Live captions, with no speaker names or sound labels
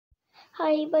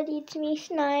Hi buddy, it's me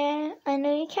Shania. I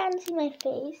know you can't see my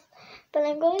face, but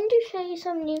I'm going to show you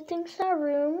some new things in our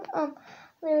room.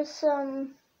 They're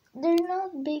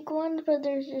not big ones, but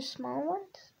there's just small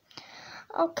ones.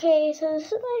 Okay, so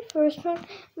this is my first one,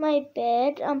 my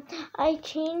bed. I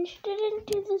changed it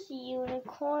into this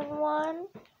unicorn one.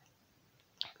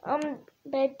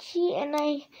 Bed sheet, and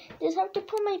I just have to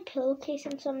put my pillowcase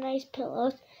and some nice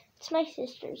pillows. It's my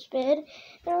sister's bed.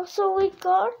 And also we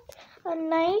got a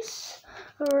nice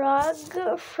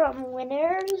rug from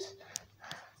Winners.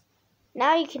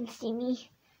 Now you can see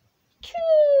me.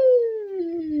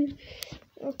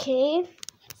 Okay.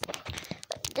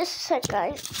 Just a sec,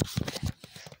 guys.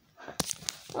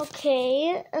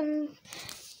 Okay, and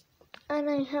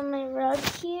I have my rug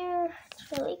here.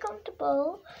 It's really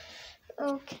comfortable.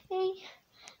 Okay,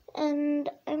 and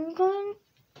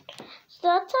so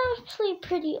that's actually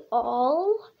pretty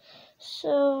all.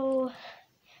 So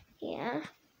yeah,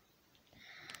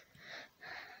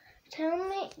 tell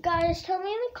me in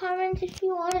the comments if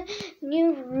you want a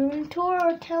new room tour,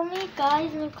 or tell me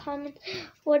guys in the comments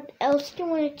what else you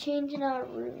want to change in our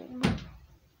room.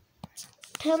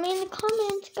 Tell me in the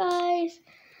comments, guys,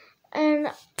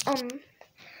 and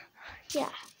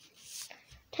yeah,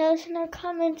 tell us in our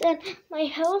comments. And my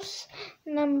house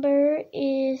number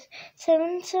is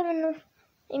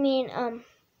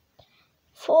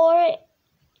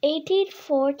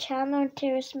 4884 Chandler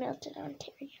Terrace, Milton,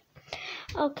 Ontario.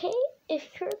 Okay, if you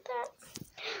heard that.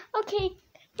 Okay,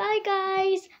 bye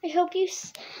guys. I hope you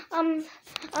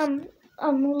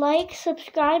like,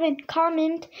 subscribe, and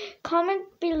comment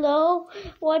below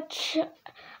what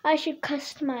I should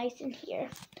customize in here.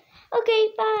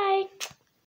 Okay, bye.